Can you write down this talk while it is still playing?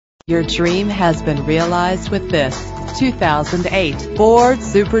Your dream has been realized with this 2008 Ford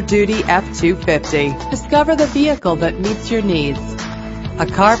Super Duty F-250. Discover the vehicle that meets your needs. A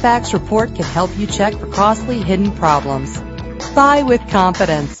Carfax report can help you check for costly hidden problems. Buy with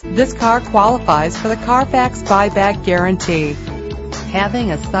confidence. This car qualifies for the Carfax buyback guarantee.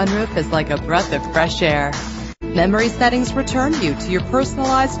 Having a sunroof is like a breath of fresh air. Memory settings return you to your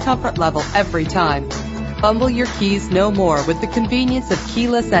personalized comfort level every time. Fumble your keys no more with the convenience of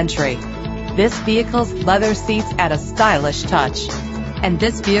keyless entry. This vehicle's leather seats add a stylish touch. And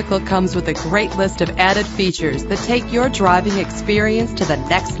this vehicle comes with a great list of added features that take your driving experience to the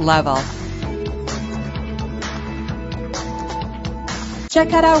next level.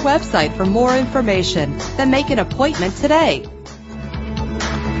 Check out our website for more information, then make an appointment today.